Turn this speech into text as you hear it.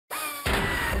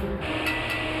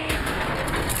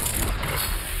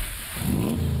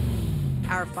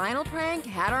Our final prank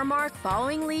had our mark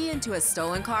following Lee into a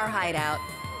stolen car hideout.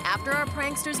 After our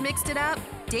pranksters mixed it up,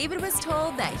 David was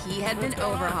told that he had been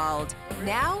overhauled.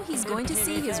 Now he's going to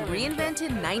see his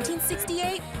reinvented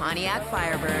 1968 Pontiac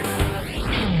Firebird.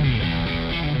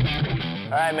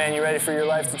 All right, man, you ready for your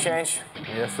life to change?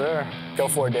 Yes, sir. Go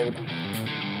for it, David.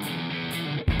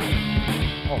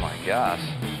 Oh my gosh.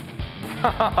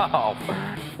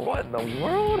 What in the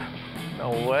world?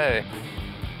 No way.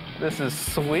 This is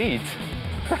sweet.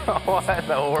 What in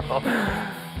the world?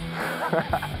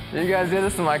 You guys did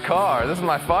this to my car. This is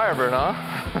my Firebird, huh?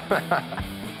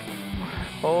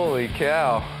 Holy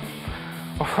cow.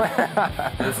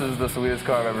 This is the sweetest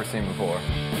car I've ever seen before.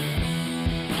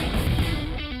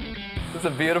 It's a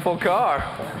beautiful car.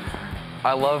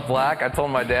 I love black. I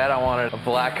told my dad I wanted a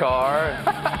black car.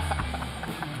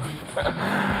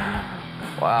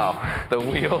 Wow, the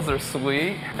wheels are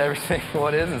sweet. Everything,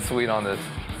 what isn't sweet on this?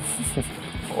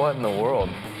 What in the world?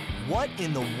 What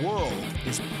in the world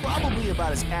is probably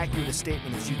about as accurate a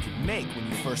statement as you could make when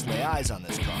you first lay eyes on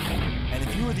this car. And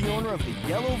if you were the owner of the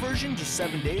yellow version just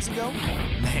 7 days ago,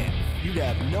 man, you'd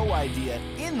have no idea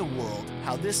in the world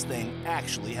how this thing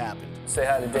actually happened. Say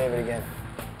hi to David again.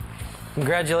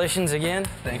 Congratulations again.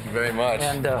 Thank you very much.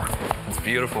 And it's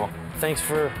beautiful. thanks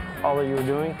for all that you were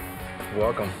doing. You're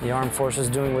welcome. The armed forces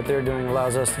doing what they're doing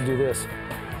allows us to do this.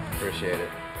 Appreciate it.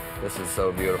 This is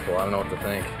so beautiful. I don't know what to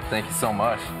think. Thank you so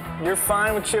much. You're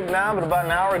fine with Chip now, but about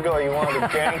an hour ago you wanted to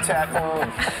gang tackle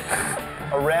him,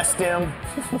 arrest him.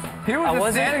 He was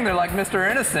just standing there like Mr.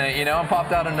 Innocent, you know, and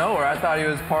popped out of nowhere. I thought he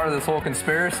was part of this whole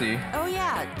conspiracy. Oh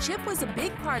yeah, Chip was a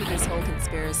big part of this whole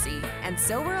conspiracy. And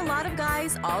so were a lot of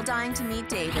guys all dying to meet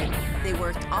David. They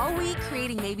worked all week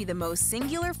creating maybe the most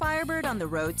singular Firebird on the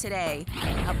road today.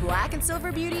 A black and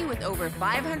silver beauty with over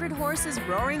 500 horses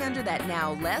roaring under that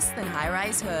now less than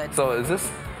high-rise hood. So is this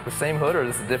the same hood or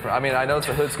is this different? I mean, I noticed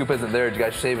the hood scoop isn't there. Did you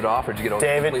guys shave it off or did you get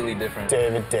a completely different?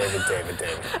 David.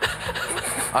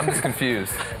 I'm just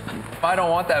confused. I don't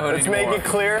want that hood Let's anymore. make it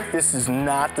clear, this is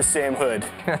not the same hood.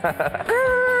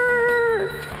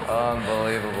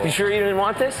 Unbelievable. You sure you didn't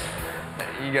want this?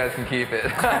 You guys can keep it.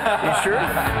 You sure?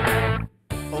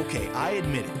 Okay, I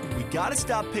admit it. We gotta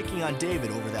stop picking on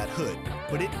David over that hood,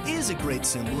 but it is a great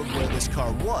symbol of where this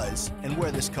car was and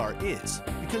where this car is.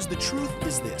 Because the truth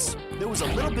is this, there was a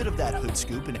little bit of that hood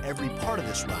scoop in every part of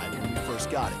this ride when we first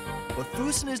got it. But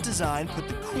Foose and his design put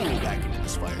the cool back into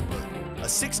this Firebird. A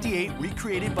 68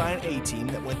 recreated by an A-team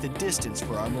that went the distance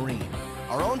for our Marine.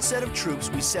 Our own set of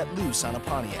troops we set loose on a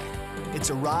Pontiac.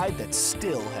 It's a ride that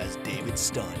still has David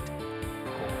stunned.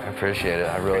 I appreciate it.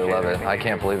 I really love it. I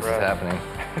can't believe this is happening.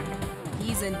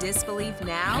 He's in disbelief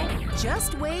now.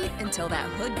 Just wait until that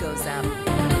hood goes up.